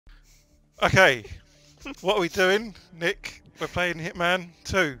Okay, what are we doing, Nick? We're playing Hitman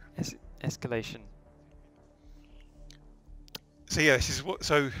 2. Escalation. So yeah, this is what.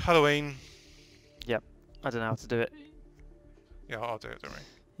 So Halloween. Yep. I don't know how to do it. Yeah, I'll do it, don't worry.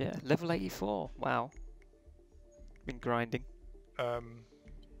 Yeah, level 84. Wow. Been grinding.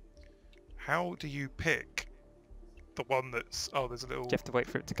 How do you pick the one that's? Oh, there's a little. Do you have to wait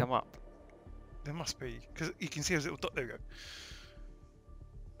for it to come up? There must be, because you can see there's a little dot. There we go.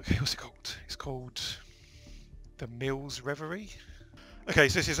 Okay, what's it called? It's called the Mills Reverie. Okay,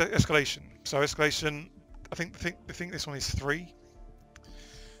 so this is escalation. So escalation. I think this one is 3.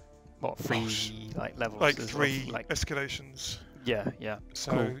 What, 3 like levels? Like as 3 like escalations. Yeah, yeah.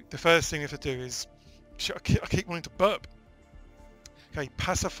 So cool. the first thing we have to do is, I keep wanting to burp. Okay,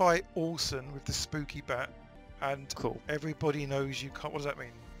 pacify Orson with the spooky bat, and Cool. everybody knows you can't. What does that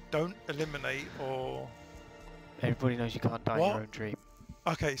mean? Don't eliminate or. Everybody knows you can't die in your own dream.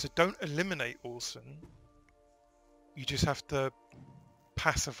 Okay, so don't eliminate Orson. You just have to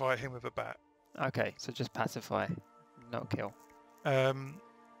pacify him with a bat. Okay, so just pacify, not kill.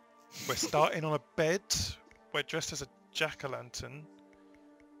 We're starting on a bed. We're dressed as a jack-o'-lantern.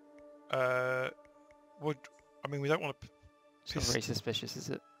 We don't want to. It's not very suspicious, is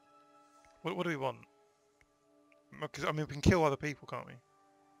it? What do we want? Because we can kill other people, can't we?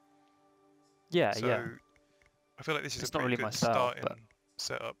 Yeah, so, yeah. I feel like this is It's a not pretty really my good style, starting but...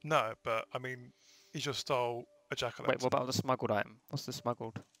 setup. No, but is your style a jack-o'-lantern? Wait, what about the smuggled item? What's the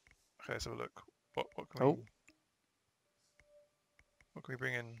smuggled? Okay, let's have a look. What can we? What can we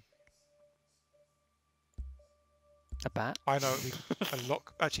bring in? A bat? I know a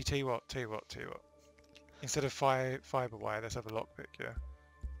lock. Actually, tell you what. Instead of fiber wire, let's have a lockpick. Yeah.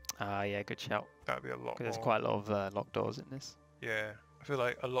 Ah, yeah, good shout. That'd be a lot more. Because there's quite a lot of locked doors in this. Yeah, I feel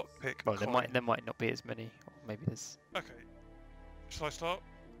like a lockpick. Well, there might not be as many. Or maybe there's. Okay. Shall I start?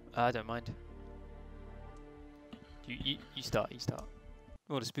 I don't mind. You start. You start.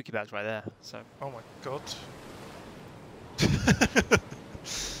 Well, the spooky bat's right there. So. Oh my god.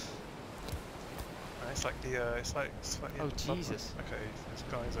 It's like the it's like Oh Jesus. Okay, this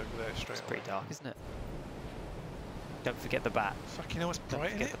guy's over there straight. It's pretty dark, isn't it? Don't forget the bat. Fucking hell, it's bright.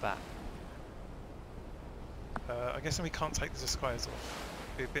 Don't forget the bat. I guess then we can't take the disguise off.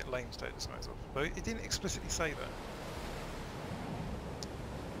 It'd be a bit lame to take the disguise off. But it didn't explicitly say that.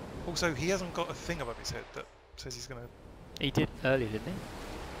 Also, he hasn't got a thing above his head that says he's gonna. He did earlier, didn't he?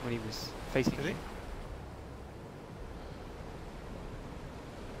 When he was facing Did he?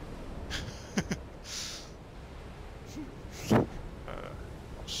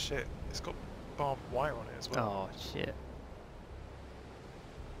 Oh shit! It's got barbed wire on it as well. Oh shit!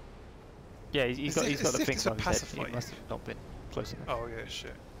 Yeah, he's got the thing above his head. He must have not been close enough. Oh yeah,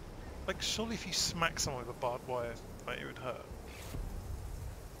 shit. Like, surely if you smack someone with a barbed wire, like, it would hurt.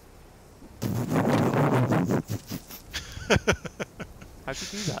 How'd you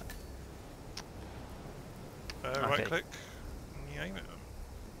do that? Right click, and you aim at them.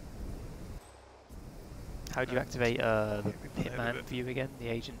 How do you activate the Hitman view again? The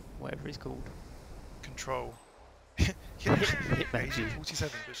agent, whatever it's called. Control. Hitman view.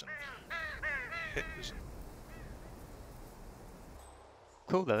 47 vision. Hit vision.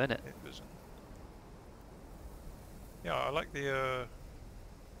 Cool though, isn't it? Hit vision. Yeah, I like the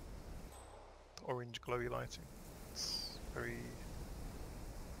orange glowy lighting. It's very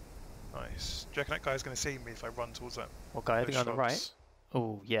nice. Do you reckon that guy's going to see me if I run towards that? What guy? The guy on the right?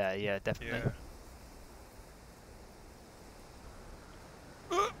 Oh, yeah, yeah, definitely. Yeah.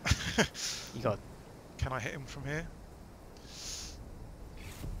 You got. Can I hit him from here?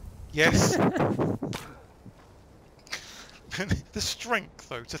 Yes. The strength,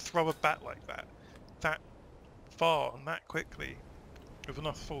 though, to throw a bat like that far and that quickly, with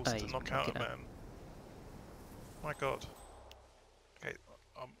enough force to knock out a man. My God. Okay,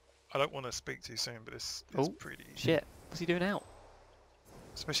 I don't want to speak too soon, but this is pretty. Shit! What's he doing out?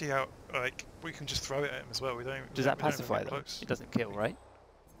 Especially how, like, we can just throw it at him as well. We don't. Does that pacify them? It doesn't kill, right?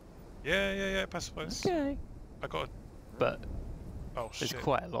 Yeah, it pacifies. Okay. I got. But oh shit! There's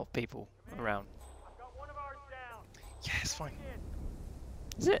quite a lot of people around. I've got one of ours down. Yeah, it's fine.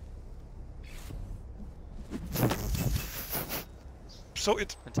 Is it?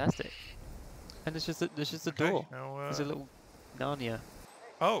 Sorted. Fantastic. And there's just a door. Now, there's a little Narnia.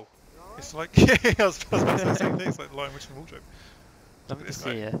 Oh, it's like I was about to say the same thing. It's like the Lion Witch and the Wardrobe. Lovely to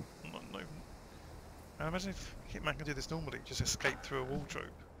see you. I imagine if Hitman can do this normally, just escape through a wardrobe.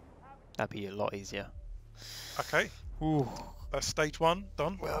 That'd be a lot easier. Okay. Ooh. That's stage 1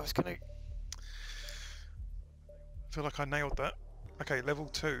 done. Well, I was gonna. Feel like I nailed that. Okay, level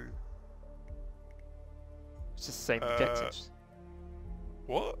 2. It's just the same objectives.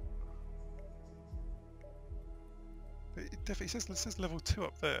 What? definitely says level 2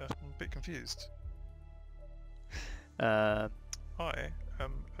 up there. I'm a bit confused. Um, I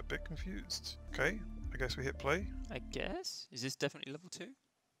am a bit confused. Okay, I guess we hit play. I guess. Is this definitely level 2?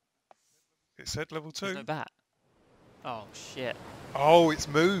 It said level 2. There's no bat. Oh shit. Oh, it's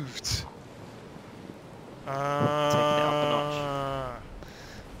moved. Taking it up a notch.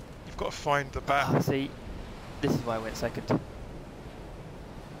 You've got to find the bat. See, this is why I went second.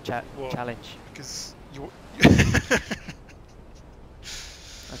 What? Challenge. Because you're...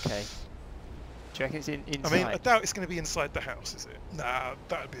 Okay. Do you reckon it's inside? I mean, I doubt it's going to be inside the house, is it? Nah,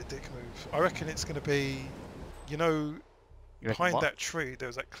 that would be a dick move. I reckon it's going to be, you know, behind that tree, there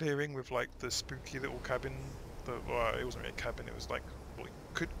was that clearing with like the spooky little cabin. Well, it wasn't really a cabin, it was like, well,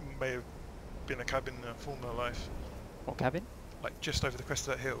 may have been a cabin in a former life. What cabin? Like just over the crest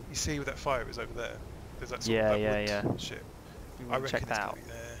of that hill. You see where that fire is over there? There's that sort Yeah, of yeah, wood shit. I reckon check it's that going out. to be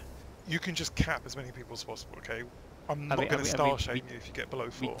there. You can just cap as many people as possible, okay? I'm not going to star shame you if you get below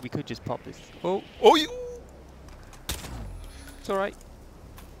 4. We could just pop this. Oh! Oh, you! It's alright.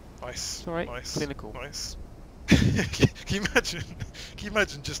 Nice. It's alright. Nice. Clinical. Nice. Can you imagine? Can you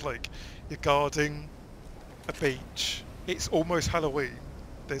imagine just like you're guarding a beach? It's almost Halloween.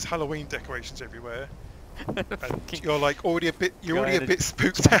 There's Halloween decorations everywhere, and you're like already a bit. You're already a bit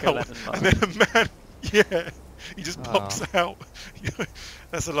spooked out, and then a man, yeah, he just pops out.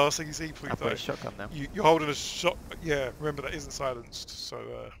 That's the last thing you see. I've got a shotgun now. You're holding a shot. Yeah, remember that isn't silenced.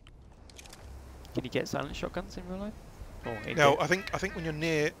 So. Can you get silent shotguns in real life? No, I think when you're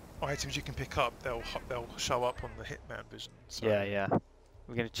near items you can pick up, they'll show up on the Hitman vision. So, yeah.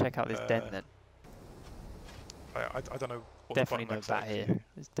 We're gonna check out this den then. I don't know. What Definitely the no bat here.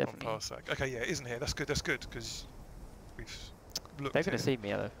 There's definitely. Okay, yeah, it isn't here. That's good. That's good because we've looked. They're gonna see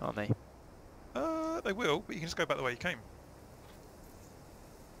me though, aren't they? They will, but you can just go back the way you came.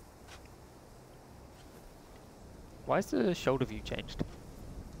 Why is the shoulder view changed?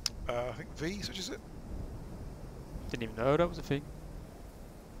 I think V switches it. Didn't even know that was a thing.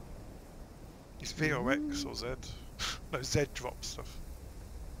 It's V or X or Z. No, Z drops stuff.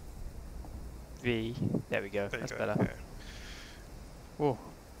 V. There we go. That's better. Yeah. Whoa.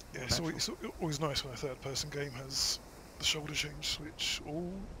 Yeah, it's always nice when a third-person game has the shoulder change switch. Oh,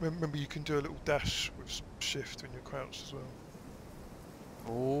 remember you can do a little dash with shift when you're crouched as well.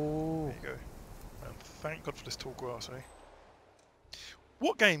 Oh. There you go. And thank God for this tall grass, eh?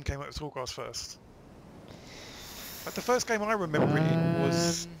 What game came out with tall grass first? Like the first game I remember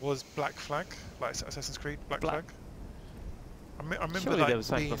was Black Flag, like Assassin's Creed Black Flag. I remember surely like there was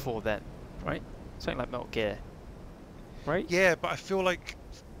something before then, right? Something like Metal Gear, right? Yeah, but I feel like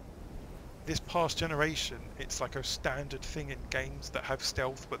this past generation, it's like a standard thing in games that have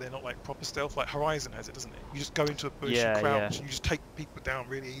stealth, but they're not like proper stealth. Like Horizon has it, doesn't it? You just go into a bush and crouch, and you just take people down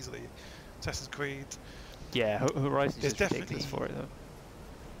really easily. Assassin's Creed. Yeah, Horizon's There's just ridiculous for it though.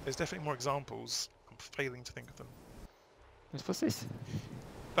 There's definitely more examples. I'm failing to think of them. What's this?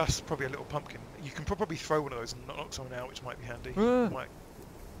 That's probably a little pumpkin. You can probably throw one of those and knock someone out, which might be handy. Ah.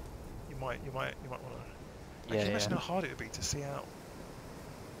 You might want to. Yeah, Can you imagine how hard it would be to see out?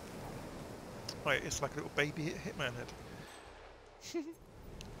 Right, it's like a little baby Hitman head.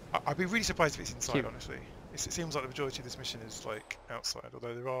 I'd be really surprised if it's inside, Cute. honestly. It seems like the majority of this mission is like outside,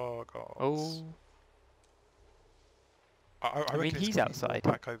 although there are guards. Oh. I mean, he's outside.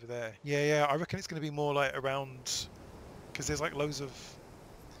 Back over there. Yeah. I reckon it's going to be more like around, because there's like loads of.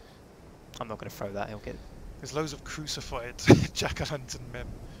 I'm not going to throw that. He'll get. There's loads of crucified jack-o'-lantern men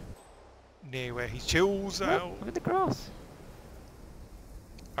near where he chills out. Look at the grass.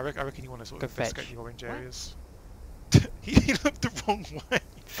 I reckon you want to sort of investigate the orange areas. He looked the wrong way.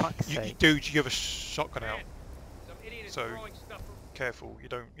 Fuck's sake. Dude, you have a shotgun out, Some idiot is so throwing stuff from careful. You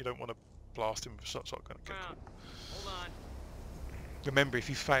don't want to blast him with a shotgun. Okay, cool. Hold on. Remember, if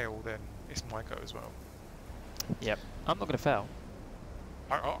you fail, then it's my go as well. Yep. I'm not going to fail.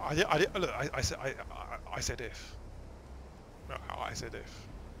 Look, I said if. No, I said if.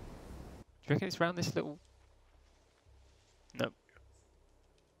 Do you reckon it's round this little? No.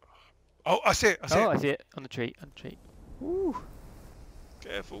 Oh, I see it. I see it on the tree. On the tree. Ooh.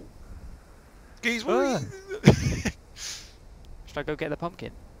 Careful. Geese, Should I go get the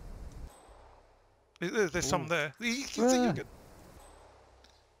pumpkin? There's some there. You can see you're good.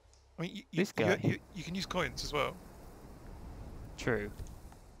 I mean, This guy. you can use coins as well. True.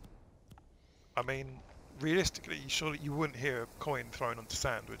 I mean, realistically, surely you wouldn't hear a coin thrown onto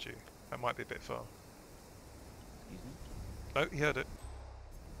sand, would you? That might be a bit far. No, he heard it.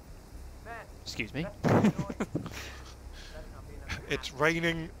 Excuse me. It's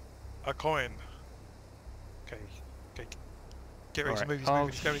raining a coin. Okay. Get ready to move. He's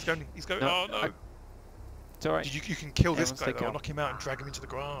moving. He's going. No. Oh no. It's alright. You can kill this Everyone's guy stick though, out. knock him out and drag him into the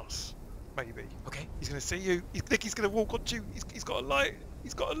grass. Maybe. Okay. He's gonna see you. He's gonna walk onto you. He's got a light.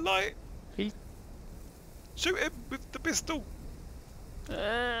 He's got a light. He... Shoot him with the pistol.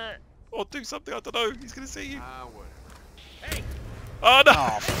 Or do something, I don't know. He's gonna see you. Hey! Oh no!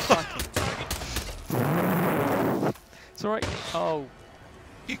 Oh, fucking... It's alright. Oh.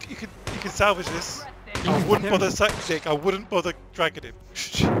 You can salvage this. I wouldn't bother Nick. I wouldn't bother dragging him.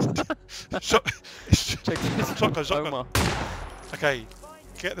 Shotgun. Omar. Okay,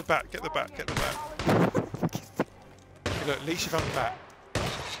 get the bat. Okay, look, at least you found the bat.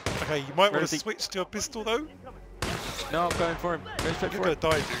 Okay, you might want to switch to a pistol though. No, I'm going for him. Go straight You're for gonna him.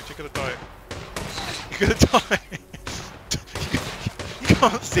 die, dude. You're gonna die. You're gonna die. You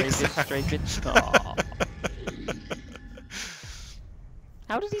can't zigzag. Straight in. Aw.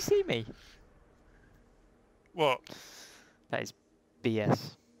 How did he see me? What? That is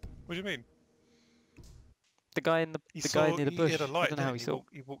BS. What do you mean? The guy in the guy near the bush. He had a light, I don't know how he saw.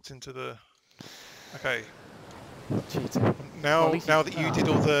 He walked into the. Okay. Cheater. Now Well, that you did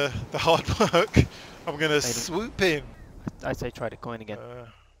all the hard work, I'm gonna swoop in. I'd say try to coin again.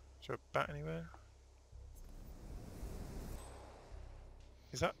 Is there a bat anywhere?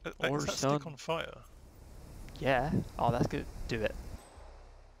 Is that stick on fire? Yeah. Oh, that's good. Do it.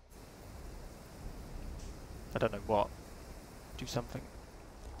 I don't know what. Do something.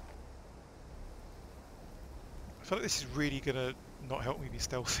 I feel like this is really gonna not help me be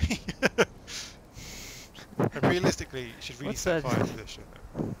stealthy. And realistically, you should really What's set that? fire to this, shouldn't it?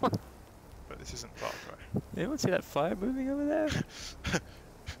 But this isn't Far Cry. Anyone see that fire moving over there?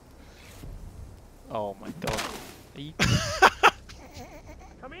 Oh my god. Are you...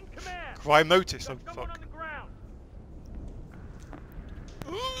 Come in, command! Crime notice, oh Someone fuck. on the ground!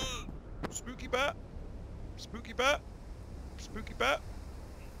 Spooky bat! Spooky bat! Spooky bat!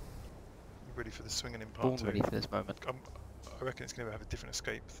 You ready for the swinging in part Born 2? ready for this moment. I reckon it's going to have a different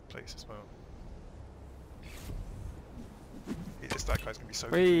escape place as well. That guy's going to be so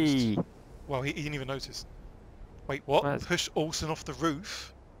confused. Whee! Well, he didn't even notice. Wait, what? Where's... Push Olsen off the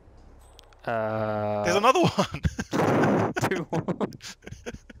roof? There's There's another one!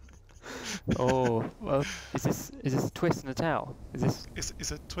 Oh, well, is this a twist in a towel? Is this...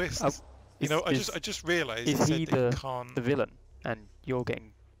 It's a twist. Oh, you know, I just realised is he that can't... the villain, and you're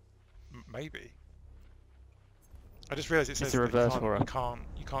getting... Maybe. I just realised it says a that reverse horror. you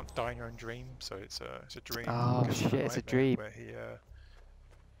can't die in your own dream, so it's a dream. Oh because shit, of it's a nightmare dream. where he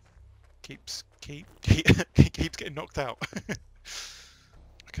keeps getting knocked out.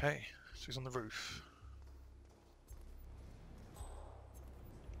 Okay, so he's on the roof.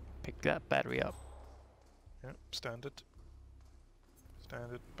 Pick that battery up. Yep, standard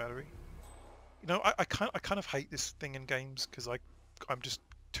battery. You know, I kind of hate this thing in games because I'm just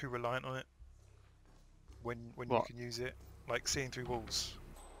too reliant on it. When you can use it, like seeing through walls.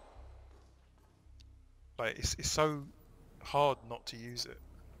 Like it's so hard not to use it.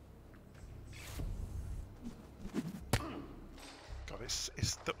 God, it's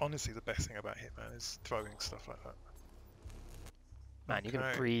honestly the best thing about Hitman is throwing stuff like that. Man, you're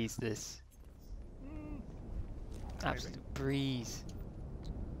gonna breeze this. Absolute breeze.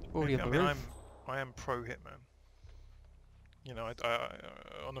 Already on the roof. I am pro Hitman. You know,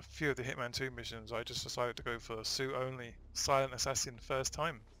 on a few of the Hitman 2 missions, I just decided to go for suit only, silent assassin first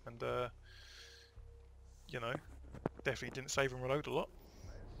time, and you know, definitely didn't save and reload a lot.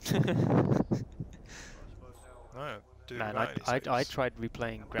 No, man, I tried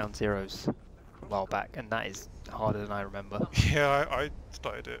replaying Ground Zeroes a while back, and that is harder than I remember. Yeah, I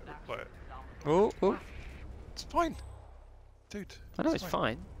started it. Like, Oh, it's fine, dude. I know it's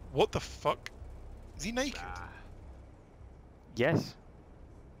fine. What the fuck? Is he naked? Yes.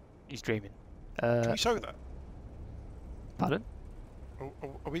 He's dreaming. Can we show that? Pardon?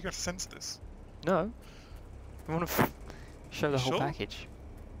 Are we going to censor this? No. We want to show the whole Sure? package.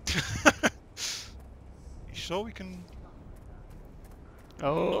 You sure we can?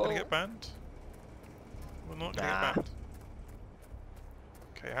 Oh. We're not going to get banned? We're not going to get banned.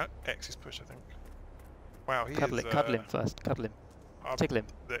 Okay, X is push, I think. Wow, he Cuddle is... cuddle him first. Cuddle him. Tickle him.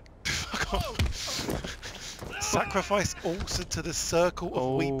 Fuck off. Sacrifice also to the circle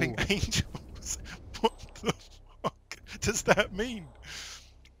of weeping angels. What the fuck does that mean?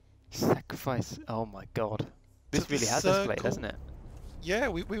 Sacrifice. Oh my god. This really has escalated, hasn't it? Yeah,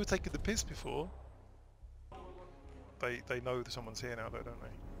 we were taking the piss before. They know that someone's here now though, don't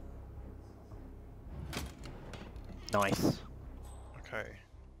they? Nice. Okay.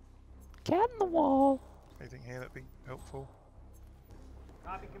 Get in the wall. Anything here that'd be helpful?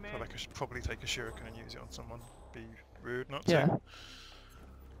 Copy, I command. feel like I should probably take a shuriken and use it on someone. Be rude not Yeah. to.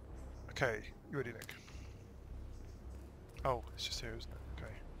 Okay, you ready, Nick? Oh, it's just here, isn't it?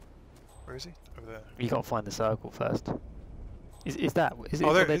 Okay. Where is he? Over there. You gotta find the circle first. Is it Oh, what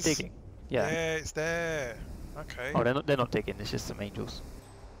there they're it is. digging? Yeah. Yeah, it's there. Okay. Oh, they're not digging. It's just some angels.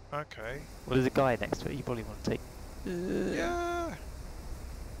 Okay. Well, there's a guy next to it. You probably want to take. Yeah.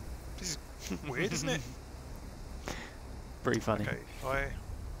 This is weird, isn't it? Pretty funny. Okay, if I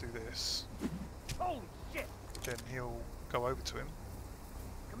do this, Holy shit! then he'll go over to him.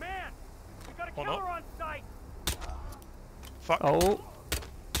 Command! We got a Or killer not. on site! Fuck. Oh.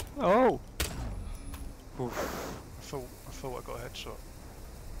 Oh. I thought I got a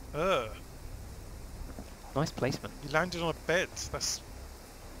headshot. Nice placement. He landed on a bed. That's.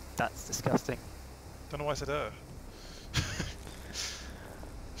 That's disgusting. Don't know why I said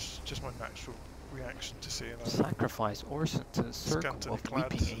It's just my natural reaction to seeing a Sacrifice Orson to the circle scantily of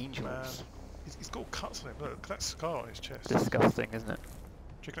clad weeping man. angels. He's got cuts on him. Look, that scar on his chest. Disgusting, isn't it? Do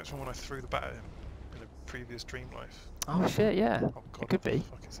you reckon that's from when I threw the bat at him in a previous dream life? Oh shit, yeah. Oh god, It could what the be.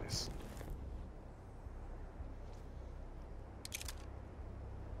 fuck is this?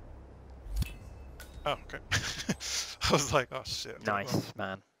 Oh, okay. I was like, oh shit. I don't know. Nice,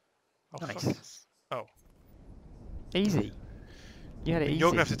 man. Oh, Nice. fuck this. Oh. Easy. You had it easy. You're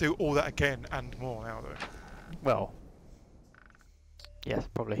gonna have to do all that again and more now though. Well. Yes,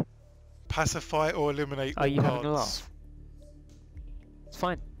 probably. Pacify or eliminate Are all you having a guards. laugh? It's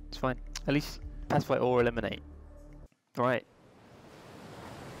fine. It's fine. At least pacify or eliminate. Right.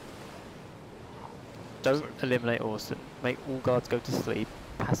 Don't eliminate Orson. Make all guards go to sleep.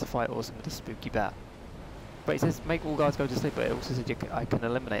 Pacify Orson with a spooky bat. But it says make all guards go to sleep, but it also said I can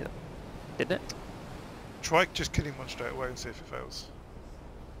eliminate them. Didn't it? Try just killing one straight away and see if it fails.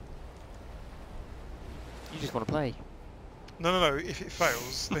 You just want to play. No. If it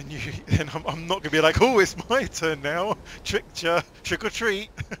fails, then I'm not gonna be like, oh, it's my turn now. Tricked ya. Trick or treat.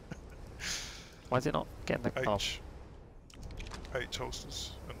 Why is it not getting the H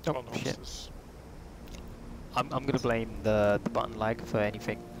holsters and Oh, unholsters. I'm gonna blame the button lag for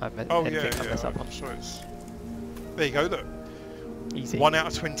anything I mess Oh anything I mess yeah. up on. I'm sure it's. There you go. Look. Easy. 1 out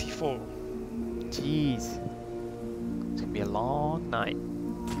of 24. Jeez. It's gonna be a long night.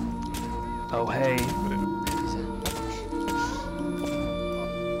 Oh hey.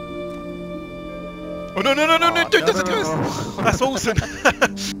 Oh no! Don't do this. That's awesome.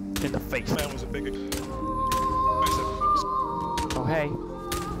 In the face. Man was a bigger. Oh hey.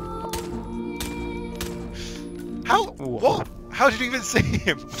 How? Ooh. What? How did you even see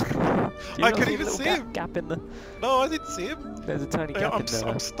him? I couldn't even see him. Gap in the. No, I didn't see him. There's a tiny gap in there.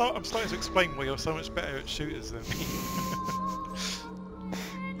 I'm starting to explain why you're so much better at shooters than me.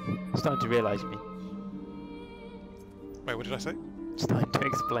 Starting to realise me. Wait, what did I say? Starting to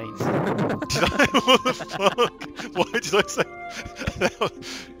explain. Did I? What the fuck? Why did I say that?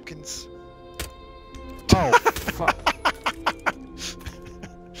 Oh fuck.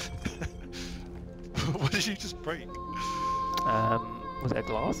 What did you just break? Was it a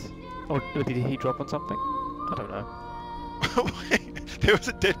glass? Or did he drop on something? I don't know. Wait, there was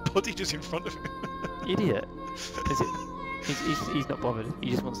a dead body just in front of him. Idiot. Is it? He's not bothered.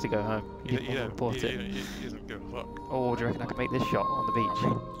 He just wants to go home. He didn't want to report it. He doesn't give a fuck. Oh, do you reckon I can make this shot on the beach?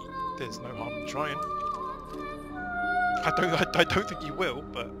 There's no harm in trying. I don't think you will,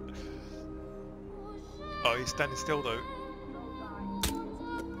 but. Oh, he's standing still though.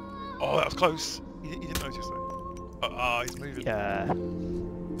 Oh, that was close. He didn't notice though. He's moving. Yeah.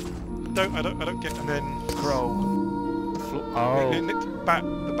 I don't get. And then. Crow. Oh. Nick,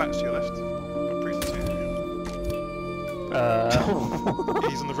 the bat's to your left. I'm pretty sure.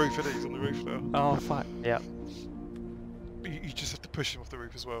 He's on the roof, isn't he? He's on the roof now. Oh fuck. Yeah. You just have to push him off the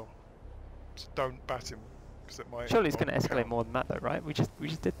roof as well. So don't bat him, because it might. Surely it's going to escalate more than that though, right? We just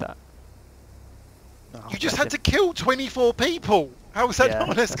did that. No, You just had to kill 24 people. How was that Yeah, not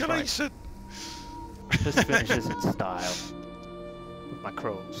an that's right. escalation? Just finish this in style. With my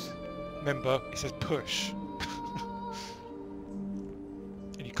crows. Remember, it says push.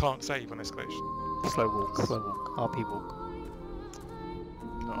 And you can't save on escalation. Slow walk. RP walk.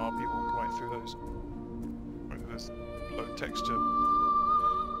 No, RP walk right through those. Right through those low texture,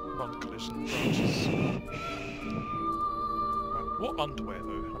 non-collision branches. Man, what underwear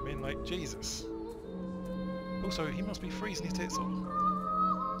though? I mean, like, Jesus. Also, he must be freezing his tits off.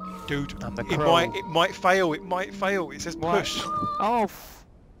 Dude, I'm the it crow. might fail. It might fail. It says What? push. Oh.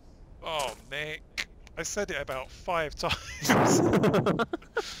 Oh, Nick. I said it about 5 times.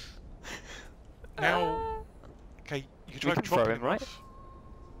 Now, okay, you can try can throw dropping him, right? off.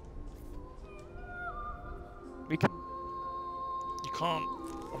 We can. You can't.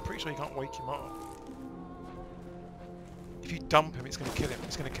 I'm pretty sure you can't wake him up. If you dump him, it's going to kill him.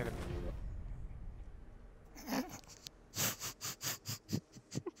 It's going to kill him.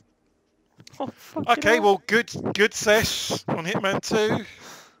 Okay, well, good sesh on Hitman 2.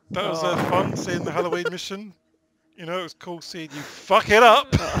 That was fun seeing the Halloween mission. You know, it was cool seeing you fuck it up.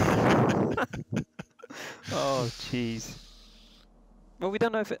 Oh, jeez. Well, we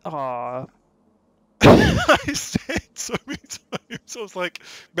don't know if it. Oh. I said so many times. I was like,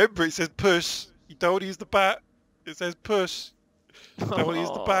 remember it says push. You don't want to use the bat. It says push. You don't want to use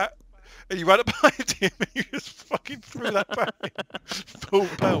the bat. And you ran up behind him and you just fucking threw that back in full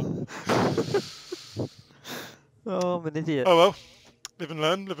pelt. Oh, I'm an idiot. Oh well. Live and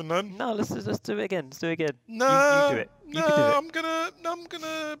learn, live and learn. No, let's do it again. Let's do it again. No, you do it. You no, can do it. I'm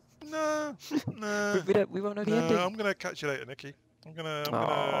gonna, no. We won't know the ending. I'm gonna catch you later, Nikki. I'm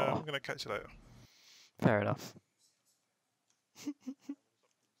gonna catch you later. Fair enough.